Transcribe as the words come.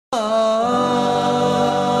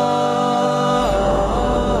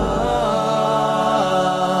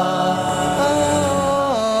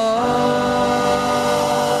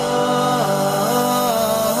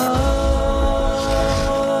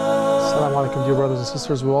alaikum, dear brothers and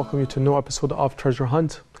sisters. We welcome you to a new episode of Treasure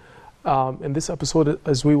Hunt. In this episode,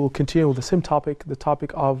 as we will continue with the same topic, the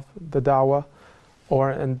topic of the da'wah,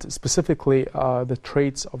 and specifically the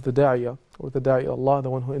traits of the Dae'e, or the Dae'e Allah, the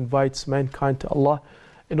one who invites mankind to Allah.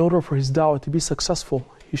 In order for his da'wah to be successful,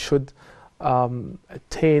 he should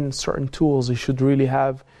attain certain tools. He should really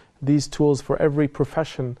have these tools for every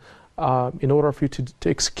profession. In order for you to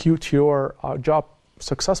execute your job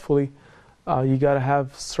successfully, you got to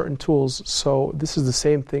have certain tools. So this is the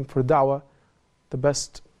same thing for da'wah. The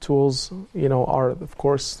best tools, are of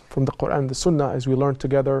course from the Quran and the Sunnah, as we learned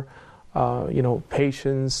together.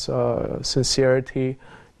 Patience, sincerity,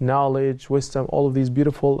 knowledge, wisdom, all of these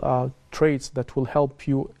beautiful traits that will help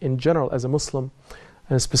you in general as a Muslim,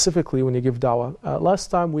 and specifically when you give da'wah. Last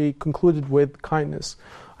time we concluded with kindness,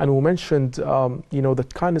 and we mentioned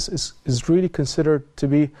that kindness is really considered to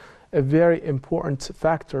be a very important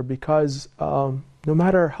factor, because no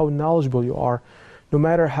matter how knowledgeable you are, no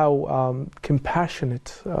matter how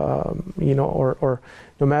compassionate, or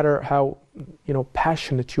no matter how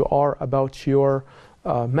passionate you are about your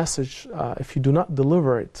message, if you do not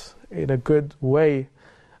deliver it in a good way,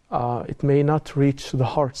 it may not reach the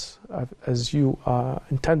hearts as you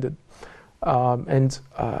intended. Again,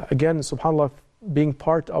 subhanAllah, being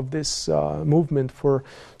part of this movement for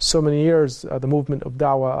so many years, the movement of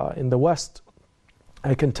da'wah in the West,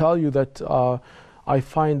 I can tell you that I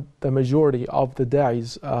find the majority of the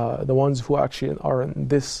da'is, the ones who actually are in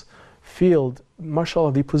this field,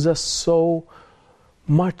 mashallah, they possess so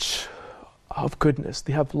much of goodness.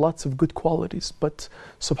 They have lots of good qualities, but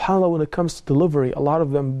subhanAllah, when it comes to delivery, a lot of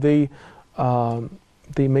them they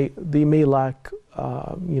may lack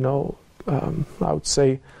I would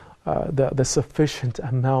say the sufficient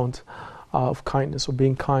amount of kindness, or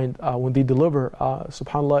being kind when they deliver.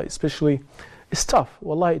 SubhanAllah, especially, it's tough.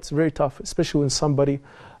 Wallahi, it's very tough, especially when somebody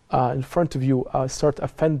in front of you start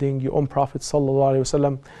offending your own Prophet sallallahu alaihi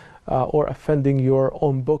wasallam, or offending your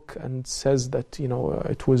own book, and says that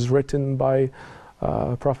it was written by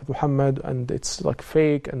Prophet Muhammad and it's like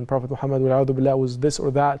fake, and Prophet Muhammad was this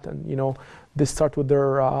or that, and they start with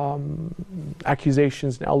their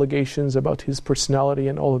accusations and allegations about his personality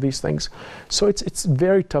and all of these things. So it's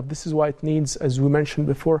very tough. This is why it needs, as we mentioned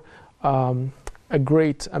before, a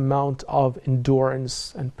great amount of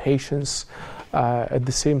endurance and patience. At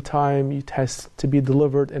the same time, it has to be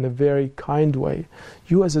delivered in a very kind way.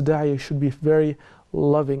 You as a Da'i should be very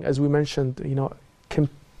loving, as we mentioned,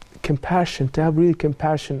 compassion, to have really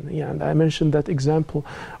compassion. And I mentioned that example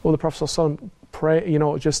of the Prophet ﷺ pray,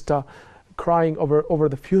 crying over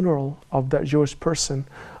the funeral of that Jewish person,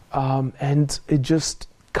 and it just,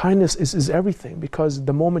 kindness is everything, because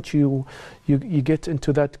the moment you get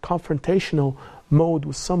into that confrontational mode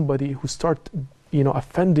with somebody who start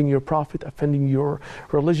offending your Prophet, offending your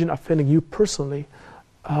religion, offending you personally,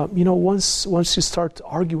 once you start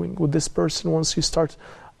arguing with this person, once you start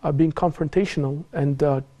being confrontational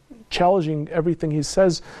and challenging everything he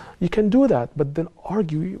says, you can do that, but then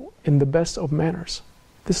argue in the best of manners.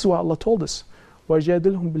 This is what Allah told us.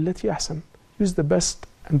 وَجَادِلْهُمْ بِالَّتِي أَحْسَنُ. Use the best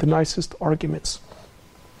and the nicest arguments.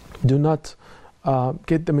 Do not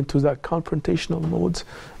get them into that confrontational mode,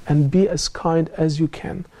 and be as kind as you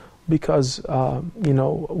can, because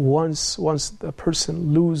once the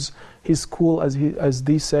person lose his cool, as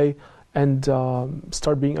they say, and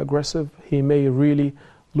start being aggressive, he may really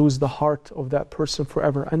lose the heart of that person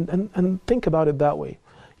forever. And think about it that way.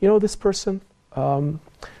 This person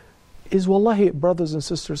is, wallahi, brothers and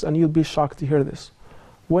sisters, and you'll be shocked to hear this.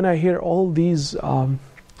 When I hear all these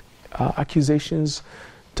accusations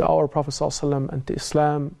to our Prophet ﷺ and to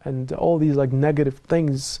Islam, and all these negative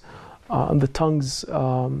things on the tongues,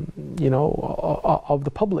 of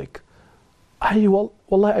the public,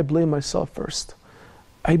 wallahi, I blame myself first.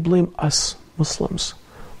 I blame us Muslims,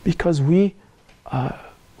 because we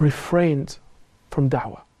refrained from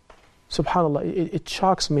da'wah. SubhanAllah, it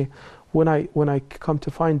shocks me when I come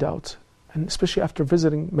to find out, and especially after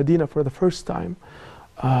visiting Medina for the first time,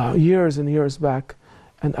 years and years back,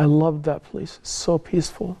 and I loved that place. So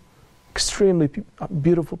peaceful, extremely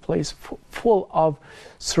beautiful place, full of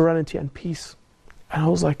serenity and peace. And I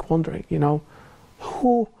was wondering,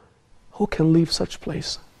 who can leave such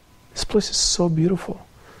place? This place is so beautiful.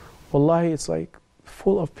 Wallahi, it's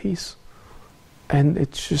full of peace. And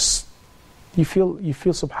it's just, you feel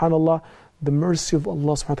subhanAllah, the mercy of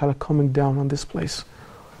Allah subhanahu wa ta'ala coming down on this place.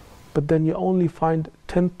 But then you only find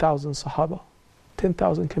 10,000 Sahaba,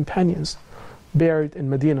 10,000 companions buried in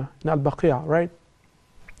Medina, in Al-Baqiyah, right?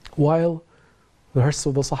 While the rest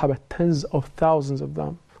of the Sahaba, tens of thousands of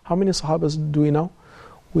them. How many Sahabas do we know?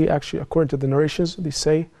 We actually, according to the narrations, they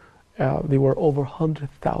say they were over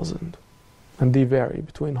 100,000. and they vary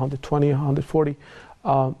between 120 and 140.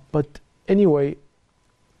 But anyway,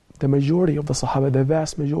 the majority of the Sahaba, the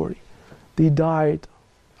vast majority, they died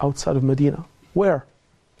outside of Medina. Where?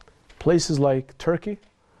 Places like Turkey,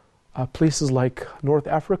 places like North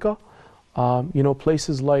Africa,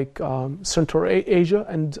 places like Central Asia,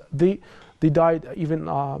 and they died even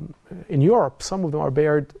in Europe. Some of them are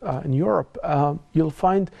buried in Europe. You'll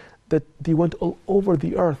find that they went all over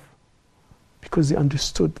the earth because they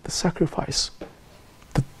understood the sacrifice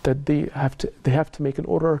that they have to make in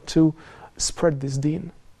order to spread this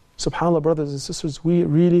deen. SubhanAllah, brothers and sisters, we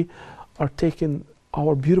really are taking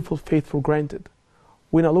our beautiful faith for granted.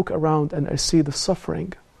 When I look around and I see the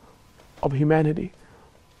suffering of humanity,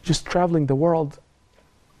 just traveling the world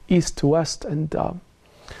east to west and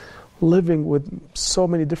living with so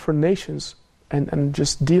many different nations and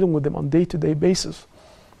just dealing with them on day-to-day basis.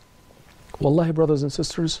 Wallahi, brothers and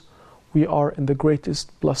sisters, we are in the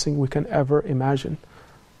greatest blessing we can ever imagine,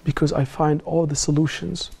 because I find all the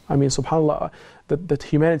solutions, subhanAllah, that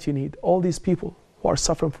humanity need. All these people who are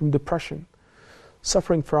suffering from depression,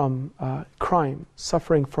 suffering from crime,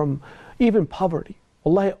 suffering from even poverty.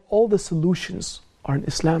 Wallahi, all the solutions are in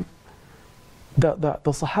Islam. The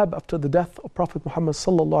Sahaba, after the death of Prophet Muhammad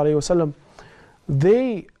sallallahu alaihi wasallam,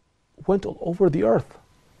 they went all over the earth.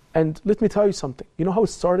 And let me tell you something. You know how it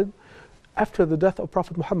started? After the death of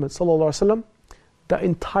Prophet Muhammad sallallahu alaihi wasallam, the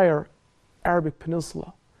entire Arabic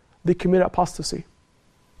Peninsula, they committed apostasy.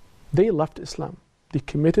 They left Islam. They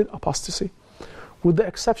committed apostasy. With the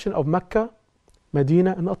exception of Mecca,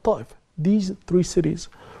 Medina, and At-Ta'if. These three cities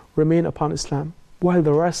remain upon Islam, while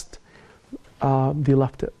the rest, they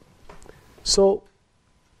left it. So,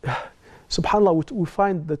 subhanAllah, we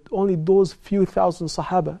find that only those few thousand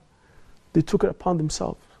Sahaba, they took it upon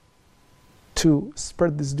themselves to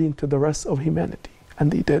spread this deen to the rest of humanity.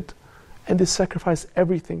 And they did. And they sacrificed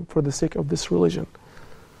everything for the sake of this religion.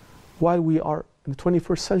 While we are in the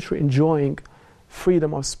 21st century enjoying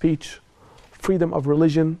freedom of speech, freedom of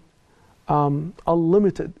religion,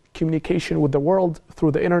 unlimited communication with the world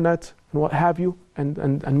through the internet and what have you,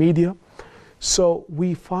 and media. So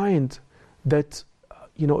we find that,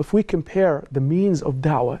 if we compare the means of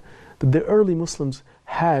da'wah that the early Muslims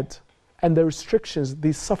had and the restrictions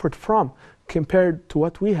they suffered from compared to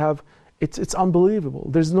what we have, it's unbelievable.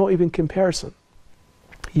 There's no even comparison.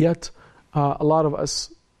 Yet, a lot of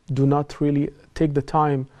us do not really take the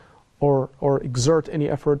time or exert any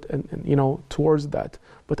effort towards that.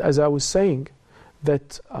 But as I was saying,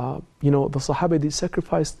 that the Sahaba, they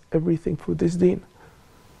sacrificed everything for this deen.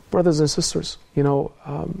 Brothers and sisters,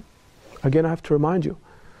 again I have to remind you,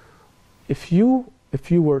 if you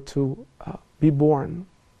were to be born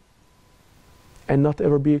and not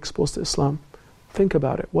ever be exposed to Islam, think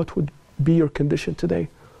about it. What would be your condition today?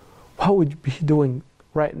 What would you be doing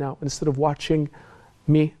right now instead of watching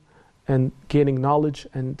me and gaining knowledge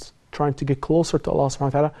and trying to get closer to Allah subhanahu wa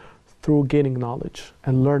ta'ala through gaining knowledge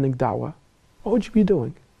and learning da'wah? What would you be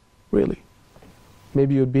doing, really?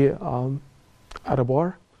 Maybe you'd be at a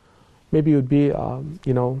bar. Maybe you'd be,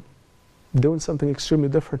 doing something extremely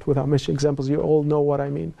different without mentioning examples. You all know what I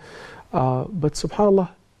mean. But subhanAllah,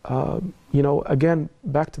 again,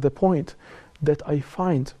 back to the point that I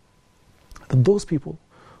find that those people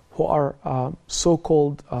who are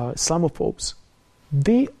so-called Islamophobes,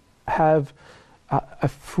 they have a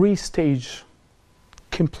free stage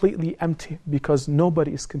completely empty because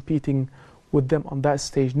nobody is competing with them on that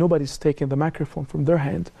stage. Nobody's taking the microphone from their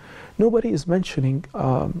hand. Nobody is mentioning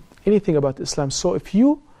anything about Islam. So if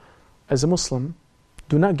you, as a Muslim,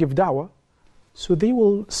 do not give da'wah, so they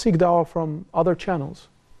will seek da'wah from other channels,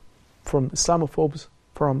 from Islamophobes,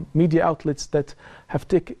 from media outlets that have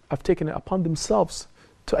taken it upon themselves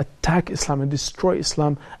to attack Islam and destroy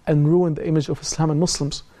Islam and ruin the image of Islam and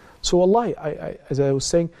Muslims. So wallahi, as I was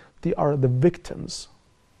saying, they are the victims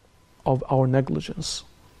of our negligence,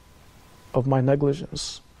 of my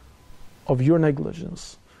negligence, of your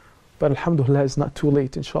negligence. But alhamdulillah, it's not too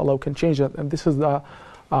late. Inshallah, we can change that. And this is the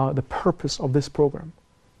purpose of this program,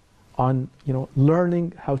 on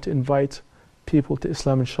learning how to invite people to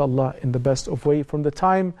Islam, inshallah, in the best of way. From the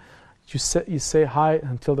time you say hi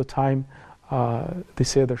until the time they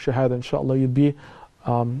say their shahada, inshallah,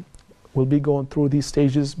 we'll be going through these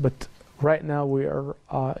stages. But right now we are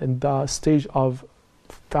in the stage of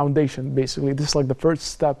foundation, basically. This is like the first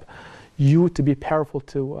step, you to be powerful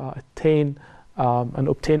to attain and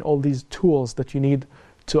obtain all these tools that you need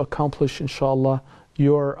to accomplish, inshallah,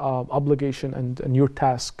 your obligation and your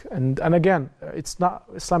task. And again,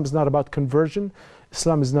 Islam is not about conversion.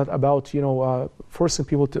 Islam is not about forcing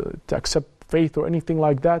people to accept faith or anything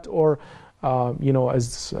like that, or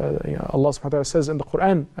as Allah subhanahu wa ta'ala says in the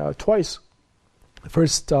Quran twice,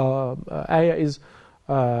 first ayah is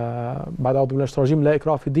بعد أعوذ بالله من الشيطان الرجيم لا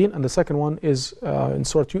إكراه في الدين, and the second one is in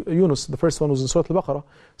Surah Yunus. The first one was in Surah Al-Baqarah.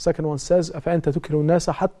 Second one says أفأنت تكره الناس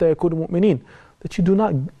حتى يكونوا مؤمنين, that you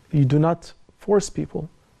do not force people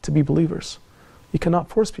to be believers. You cannot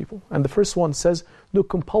force people. And the first one says no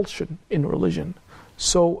compulsion in religion.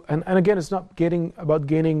 So and again, it's not about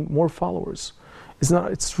gaining more followers.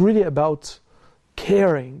 It's really about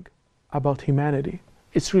caring about humanity.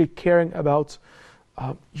 It's really caring about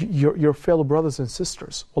your fellow brothers and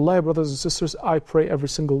sisters. Wallahi, brothers and sisters, I pray every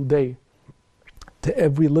single day to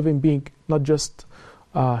every living being, not just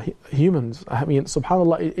humans. I mean,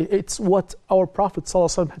 subhanAllah, it's what our Prophet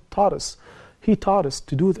ﷺ had taught us. He taught us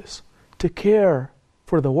to do this, to care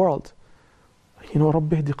for the world. You know, رَبِّ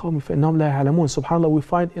اهْدِ قَوْمِ فَإِنَّهُمْ لَا يَعْلَمُونَ. SubhanAllah, we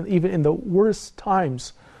find even in the worst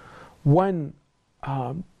times when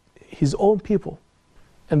his own people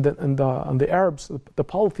and the Arabs, the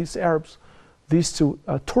polytheist Arabs, they used to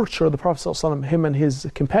torture the Prophet ﷺ, him and his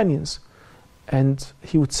companions, and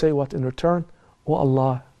he would say what in return? Oh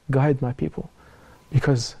Allah, guide my people,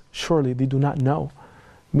 because surely they do not know.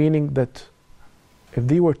 Meaning that if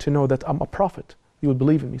they were to know that I'm a prophet, they would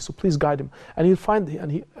believe in me, so please guide him. And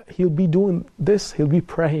he'll be doing this, he'll be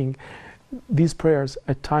praying these prayers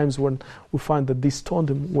at times when we find that they stoned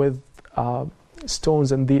him with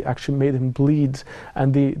stones, and they actually made him bleed,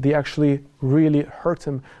 and they actually really hurt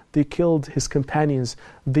him. They killed his companions,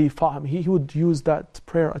 they fought him. He would use that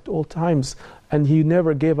prayer at all times, and he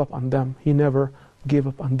never gave up on them. He never gave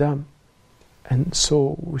up on them. And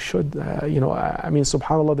so we should, I mean,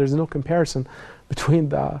 subhanAllah, there's no comparison between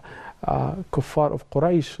the kuffar of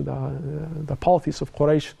Quraysh, the polytheists of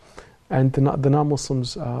Quraysh, and the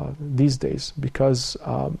non-Muslims these days, because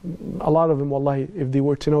a lot of them, wallahi, if they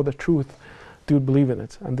were to know the truth, they would believe in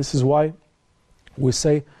it. And this is why we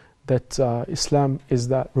say that Islam is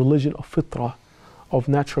that religion of fitrah, of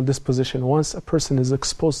natural disposition. Once a person is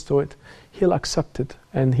exposed to it, he'll accept it,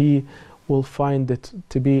 and he will find it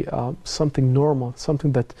to be something normal,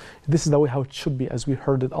 something that this is the way how it should be, as we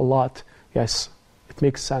heard it a lot. Yes, it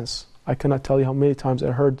makes sense. I cannot tell you how many times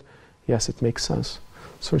I heard, yes, it makes sense.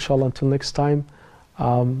 So inshallah, until next time,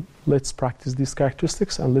 let's practice these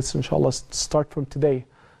characteristics, and let's inshallah start from today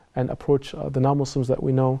and approach the non-Muslims that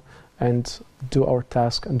we know and do our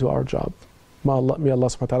task and do our job. May Allah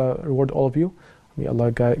subhanahu wa ta'ala reward all of you. May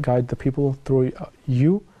Allah guide the people through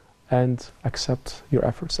you and accept your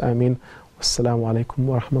efforts. Ameen. Wassalamu alaikum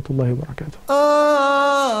wa rahmatullahi wa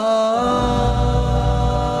barakatuh.